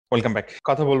Welcome back.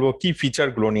 কথা বলবো কি ফিচার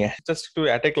গুলো নিয়ে, জাস্ট একটু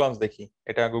অ্যাট এ গ্লান্স দেখি।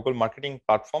 এটা গুগল মার্কেটিং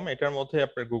প্ল্যাটফর্ম, এটার মধ্যে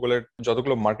আপনার গুগলের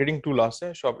যতগুলো মার্কেটিং টুল আছে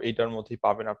সব এইটার মধ্যেই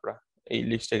পাবেন। আপনারা এই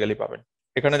লিস্টে গেলে পাবেন।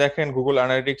 এখানে দেখেন গুগল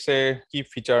অ্যানালিটিক্স এ কি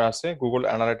ফিচার আছে। গুগল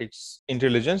অ্যানালিটিক্স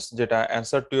ইন্টেলিজেন্স, যেটা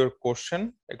অ্যান্সার টু ইউর কোশ্চেন,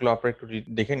 এগুলো আপনারা একটু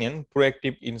দেখে নিন।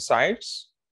 প্রোঅ্যাক্টিভ ইনসাইটস,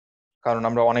 কারণ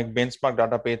আমরা অনেক বেঞ্চমার্ক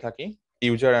ডাটা পেয়ে থাকি।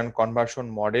 User and conversion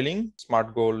modelling, smart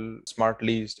goal, smart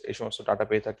list, এই সমস্ত ডাটা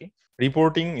পেয়ে থাকি।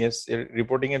 রিপোর্টিং, এর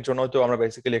রিপোর্টিং এর জন্য তো আমরা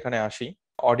বেসিক্যালি এখানে আসি।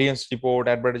 Audience report,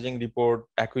 advertising report,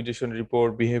 acquisition report,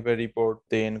 behaviour report,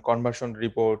 দেন conversion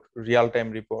report, real time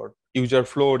report, user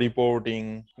flow reporting,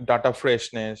 data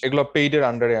freshness, এগুলো পেইডের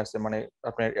আন্ডারে আছে, মানে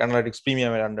আপনার অ্যানালিটিক্স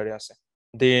প্রিমিয়ামের আন্ডারে আছে।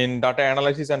 দেন ডাটা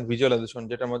অ্যানালাইসিস অ্যান্ড ভিজুয়ালাইজেশন,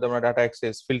 যেটার মধ্যে আমরা ডাটা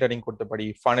অ্যাক্সেস, ফিল্টারিং করতে পারি,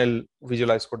 ফানেল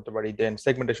ভিজুয়ালাইজ করতে পারি, দেন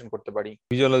সেগমেন্টেশন করতে পারি।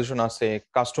 ভিজুয়ালাইজেশন আছে,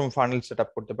 কাস্টম ফানেল সেট আপ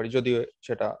করতে পারি, যদিও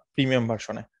সেটা প্রিমিয়াম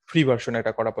ভার্সনে, ফ্রি ভার্সনে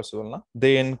এটা করা পসিবল না।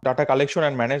 দেন ডাটা কালেকশন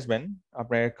অ্যান্ড ম্যানেজমেন্ট,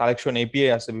 আপনার কালেকশন এপিআই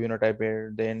আছে বিভিন্ন টাইপের।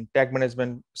 দেন ট্যাগ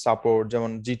ম্যানেজমেন্ট সাপোর্ট,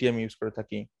 যেমন জিটিএম ইউজ করে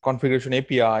থাকি। Configuration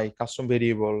API, custom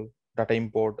variable, data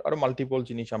import, আরো মাল্টিপল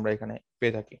জিনিস আমরা এখানে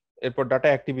পেয়ে থাকি। এরপর ডাটা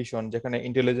অ্যাক্টিভেশন, যেখানে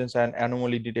ইন্টেলিজেন্স অ্যান্ড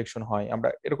অ্যানোমালি ডিটেকশন হয়, আমরা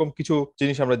এরকম কিছু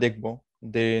জিনিস আমরা দেখবো।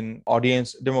 দেন অডিয়েন্স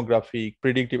ডেমোগ্রাফিক,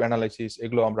 প্রিডিক্টিভ অ্যানালাইসিস,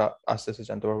 এগুলো আমরা আস্তে আস্তে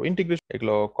জানতে পারবো। ইন্টিগ্রেশন,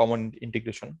 এগুলো কমন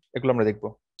ইন্টিগ্রেশন, এগুলো আমরা দেখবো।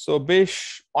 সো বেশ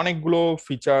অনেকগুলো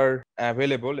ফিচার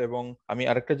অ্যাভেলেবল। এবং আমি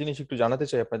আরেকটা জিনিস একটু জানাতে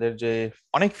চাই আপনাদের, যে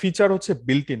অনেক ফিচার হচ্ছে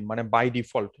বিল্ট ইন, মানে বাই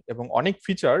ডিফল্ট, এবং অনেক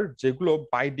ফিচার যেগুলো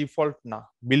বাই ডিফল্ট না,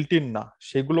 বিল্ট ইন না,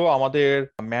 সেগুলো আমাদের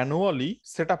ম্যানুয়ালি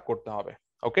সেট আপ করতে হবে।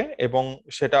 ওকে, এবং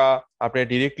সেটা আপনি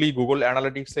ডিরেক্টলি গুগল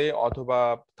অ্যানালিটিক্স এ অথবা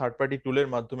থার্ড পার্টি টুলের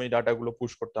মাধ্যমে ডাটাগুলো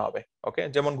পুশ করতে হবে। ওকে,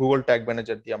 যেমন গুগল ট্যাগ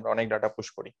ম্যানেজার দিয়ে আমরা অনেক ডাটা পুশ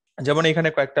করি। যেমন এখানে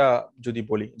কয়েকটা যদি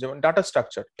বলি, যেমন data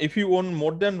structure, if you on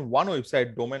more then one website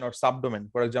domain or sub domain,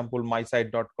 for example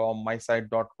মাইসাইট.com,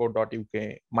 মাইসাইট.co.uk,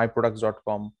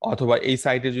 মাইপ্রোডাক্টস.com, অথবা এই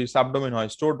সাইটে যদি সাবডোমেন হয়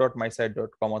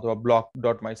store.mySite.com অথবা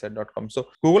blog.mySite.com। সো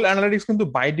গুগল অ্যানালিটিক্স কিন্তু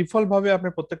বাই ডিফল্ট ভাবে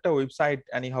আপনার প্রত্যেকটা ওয়েবসাইট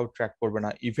এনিহাউ ট্র্যাক করবে না।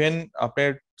 ইভেন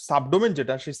আপনার সাবডোমেন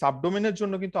যেটা, সেই সাবডোমেনের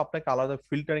জন্য কিন্তু আপনাকে আলাদা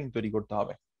ফিল্টারিং তৈরি করতে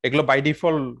হবে। এগুলো বাই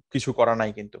ডিফল্ট কিছু করা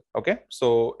নাই কিন্তু। ওকে, সো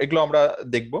এগুলো আমরা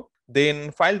দেখবো। দেন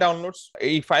ফাইল ডাউনলোডস,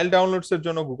 এই ফাইল ডাউনলোডস এর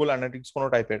জন্য গুগল অ্যানালিটিক্স কোনো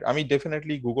টাইপের, আমি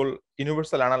ডেফিনেটলি গুগল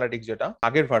ইউনিভার্সাল অ্যানালিটিক্স, যেটা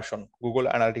আগের ভার্সন গুগল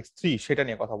অ্যানালিটিক্স 3, সেটা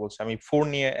নিয়ে কথা বলছি। আমি 4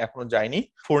 নিয়ে এখনো যাইনি।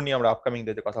 4 নিয়ে আমরা আপকামিং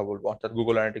ডেতে কথা বলবো, অর্থাৎ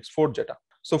গুগল অ্যানালিটিক্স 4 যেটা।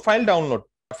 সো ফাইল ডাউনলোড,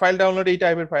 এই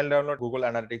টাইপের file download Google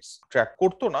analytics track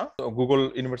করতো না গুগল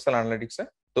ইউনিভার্সাল অ্যানালিটিক্সে।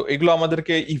 তো এগুলো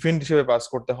আমাদেরকে ইভেন্ট হিসেবে পাস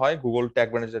করতে হয় গুগল ট্যাগ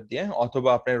ম্যানেজার দিয়ে, অথবা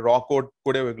আপনি র কোড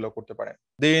করেও এগুলো করতে পারেন।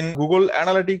 দেন গুগল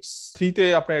অ্যানালিটিক্স 3 তে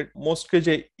আপনার মোস্টলি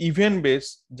যে ইভেন্ট বেস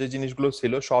যে জিনিসগুলো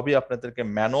ছিল, সবই আপনাদেরকে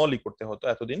ম্যানুয়ালি করতে হতো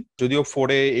এতদিন। যদিও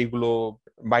 4-এ এইগুলো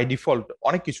বাই ডিফল্ট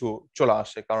অনেক কিছু চলে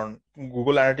আসে, কারণ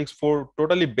Google analytics 4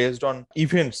 totally based on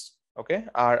events. ওকে,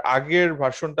 আর আগের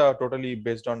ভার্সনটা totally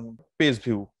based on page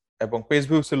view, এবং পেজ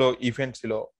ভিউ ছিল, ইভেন্ট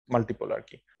ছিল মাল্টিপল আর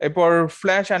কি। এরপর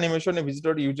flash animation,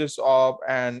 visitor uses of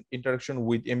and interaction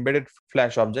with embedded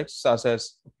flash objects such as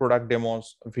product demos,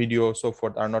 video, so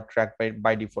fourth are not track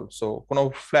by default. So কোনো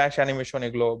flash animation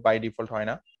এগুলো by default হয়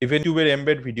না। Even ইউটিউবের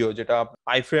embed video, যেটা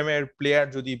আইফ্রেমের player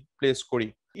যদি place করি,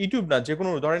 YouTube না, যে কোনো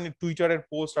ধরেন টুইটারের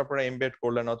পোস্ট আপনারা এমবেড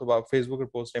করলেন, অথবা ফেসবুকের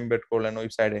পোস্ট এমবেড করলেন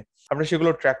ওয়েবসাইটে, আপনার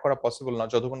সেগুলো ট্র্যাক করা পসিবল না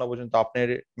যতক্ষণ না পর্যন্ত আপনার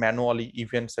ম্যানুয়ালি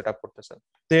ইভেন্ট সেট আপ করতেছেন।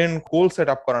 দেন গোল সেট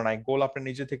আপ করা নাই, গোল আপনি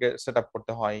নিজে থেকে সেট আপ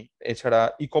করতে হয়। এছাড়া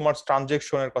ই কমার্স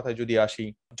ট্রানজেকশনের কথায় যদি আসি,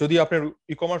 যদি আপনার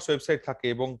ই কমার্স ওয়েবসাইট থাকে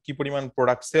এবং কি পরিমাণ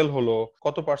প্রোডাক্ট সেল হলো,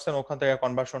 কত পার্সেন্ট ওখান থেকে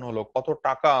কনভার্সন হলো, কত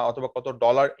টাকা অথবা কত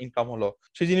ডলার ইনকাম হলো,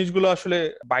 সেই জিনিসগুলো আসলে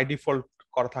বাই ডিফল্ট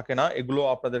করা থাকে না। এগুলো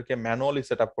আপনাদেরকে ম্যানুয়ালি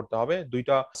সেট আপ করতে হবে।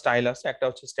 দুইটা স্টাইল আছে, একটা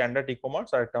হচ্ছে স্ট্যান্ডার্ড ই কমার্স,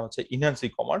 আর একটা হচ্ছে enhance e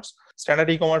commerce.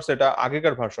 Standard e commerce এটা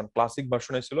আগেকার ভার্সন, ক্লাসিক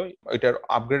ভার্সনে ছিল। এটার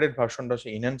আপগ্রেডেড ভার্সনটা হচ্ছে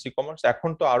ইনহ্যান্স ই কমার্স, এখন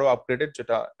তো আরো আপগ্রেডেড,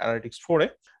 যেটা অ্যানালিটিক্স 4-এ।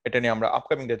 এটা নিয়ে আমরা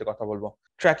আপকামিং ডেতে কথা বলবো।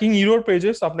 ট্র্যাকিং ইউর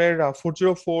পেজেস, আপনার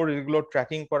 404 এগুলো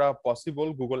ট্র্যাকিং করা পসিবল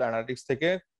গুগল অ্যানালিটিক্স থেকে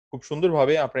খুব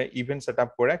সুন্দরভাবে আপনার ইভেন্ট সেট আপ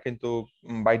করে, কিন্তু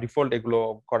বাই ডিফল্ট এগুলো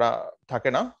করা থাকে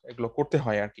না, এগুলো করতে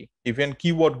হয় আর কি। Event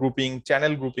keyword grouping,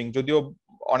 channel grouping, যদিও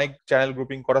অনেক চ্যানেল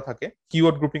গ্রুপিং করা থাকে,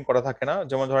 কিওয়ার্ড গ্রুপিং করা থাকে না।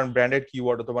 যেমন ধরেন ব্র্যান্ডেড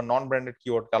কিওয়ার্ড অথবা নন ব্র্যান্ডেড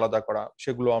কিওয়ার্ড আলাদা করা,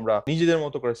 সেগুলো আমরা নিজেদের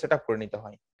মতো করে সেট আপ করে নিতে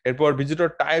হয়। এরপর ভিজিটর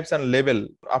টাইপস অ্যান্ড লেভেল,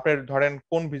 আপনার ধরেন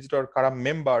কোন ভিজিটর, কারা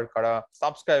মেম্বার, কারা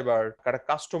সাবস্ক্রাইবার, কারা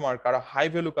কাস্টমার, কারা হাই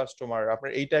ভ্যালু কাস্টমার,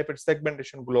 আপনার এই টাইপের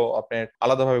সেগমেন্টেশন গুলো আপনার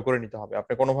আলাদাভাবে করে নিতে হবে।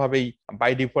 আপনি কোনোভাবেই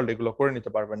বাই ডিফল্ট এগুলো করে নিতে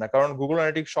পারবেন না, কারণ গুগল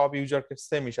অ্যানালিটিক্স সব ইউজারকে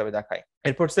সেম হিসাবে দেখায়।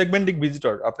 এরপর সেগমেন্টিক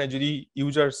ভিজিটর, আপনি যদি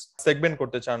ইউজার সেগমেন্ট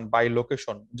করতে চান বাই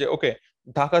লোকেশন, যে ওকে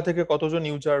ঢাকা থেকে কতজন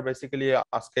ইউজার বেসিক্যালি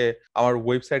আজকে আমার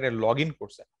ওয়েবসাইটে লগ ইন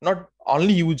করছে, not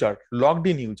only user, logged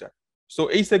in user, so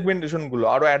এই সেগমেন্টেশন গুলো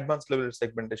আরো অ্যাডভান্স লেভেলের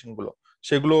সেগমেন্টেশন গুলো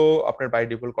সেগুলো আপনার বাই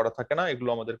ডিফল্ট করা থাকে না, এগুলো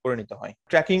আমাদের করে নিতে হয়।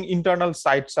 ট্র্যাকিং ইন্টারনাল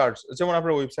সাইট সার্চ, যেমন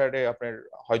আপনার ওয়েবসাইটে আপনার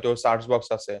হয়তো সার্চ বক্স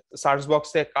আছে, সার্চ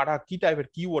বক্সে কারা কি টাইপের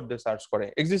কিওয়ার্ড দিয়ে সার্চ করে,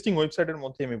 এক্সিস্টিং ওয়েবসাইটের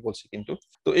মধ্যে আমি বলছি কিন্তু।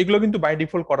 তো এগুলো কিন্তু বাই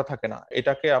ডিফল্ট করা থাকে না,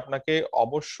 এটাকে আপনাকে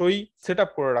অবশ্যই সেট আপ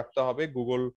করে রাখতে হবে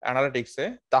গুগল অ্যানালিটিক্সে,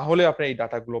 তাহলে আপনি এই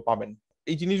ডাটাগুলো পাবেন।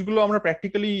 এই জিনিসগুলো আমরা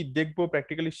প্র্যাকটিক্যালি দেখবো,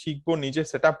 প্র্যাকটিক্যালি শিখবো, নিজে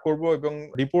সেট আপ করবো এবং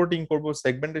রিপোর্টিং করব,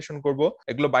 সেগমেন্টেশন করব।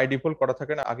 এগুলো বাই ডিফল্ট করা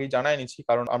থাকে না, আগেই জানাই নিচ্ছি,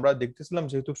 কারণ আমরা দেখতেছিলাম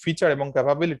যেহেতু ফিচার এবং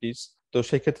ক্যাপাবিলিটিস, তো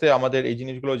সেক্ষেত্রে আমাদের এই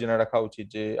জিনিসগুলো জেনে রাখা উচিত।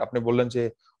 যে আপনি বললেন যে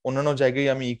অন্যান্য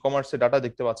জায়গায় আমি ই কমার্সে ডাটা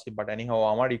দেখতে পাচ্ছি, বাট এনিহাও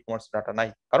আমার ই কমার্স ডাটা নাই,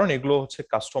 কারণ এগুলো হচ্ছে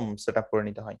কাস্টম সেট আপ করে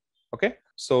নিতে হয়। ওকে,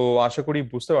 সো আশা করি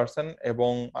বুঝতে পারছেন,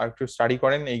 এবং আর একটু স্টাডি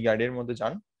করেন, এই গাইডের মধ্যে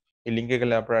যান, এই লিঙ্কে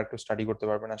গেলে আপনারা একটু স্টাডি করতে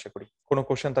পারবেন আশা করি। কোনো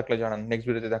কোশ্চেন থাকলে জানান, নেক্সট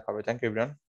ভিডিওতে দেখা হবে। Thank you everyone.